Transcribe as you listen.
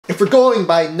If we're going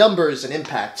by numbers and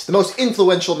impact, the most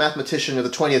influential mathematician of the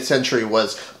 20th century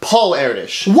was Paul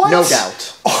Erdős. What? No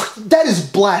doubt. Oh, that is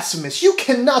blasphemous. You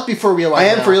cannot be for real right now.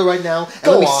 I am for real right now, and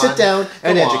Go let me on. sit down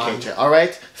and Go educate on. you,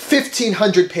 alright?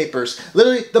 1,500 papers.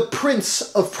 Literally the prince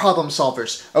of problem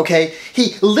solvers, okay?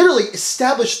 He literally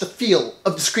established the field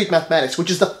of discrete mathematics,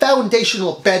 which is the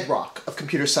foundational bedrock of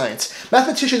computer science.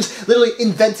 Mathematicians literally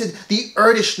invented the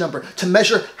Erdős number to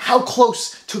measure how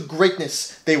close to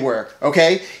greatness they were,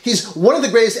 okay? He's one of the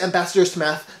greatest ambassadors to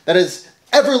math that has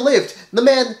ever lived. The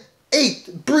man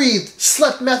ate, breathed,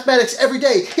 slept mathematics every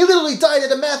day. He literally died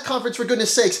at a math conference, for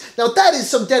goodness sakes. Now that is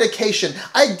some dedication.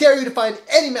 I dare you to find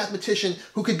any mathematician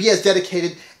who could be as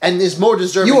dedicated and is more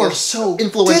deserving. You are of so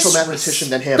influential mathematician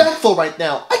than him. Disrespectful right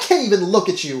now. I can't even look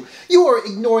at you. You are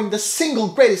ignoring the single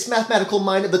greatest mathematical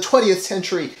mind of the 20th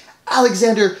century,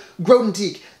 Alexander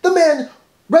Grothendieck. The man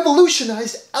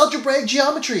revolutionized algebraic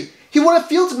geometry. He won a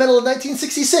Fields Medal in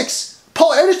 1966.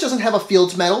 Paul Erdős doesn't have a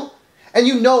Fields Medal. And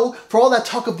you know, for all that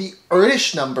talk of the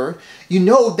Erdős number, you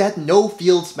know that no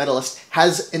Fields medalist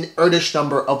has an Erdős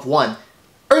number of 1.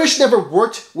 Erdős never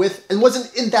worked with and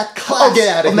wasn't in that class. Oh, get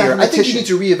out of here. I think you mathematician. need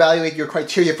to reevaluate your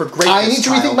criteria for greatness. I need to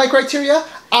rethink my criteria?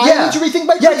 I Yeah. need to rethink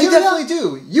my criteria? Yeah, you definitely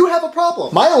do. You have a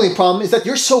problem. My only problem is that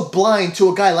you're so blind to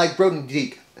a guy like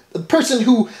Grothendieck. The person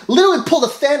who literally pulled a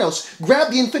Thanos,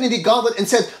 grabbed the Infinity Gauntlet and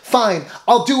said, fine,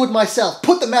 I'll do it myself,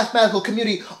 put the mathematical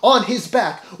community on his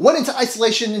back, went into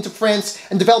isolation into France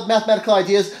and developed mathematical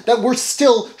ideas that we're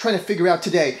still trying to figure out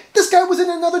today. This guy was in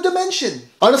another dimension.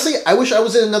 Honestly, I wish I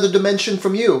was in another dimension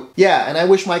from you. Yeah, and I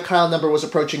wish my Kyle number was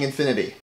approaching infinity.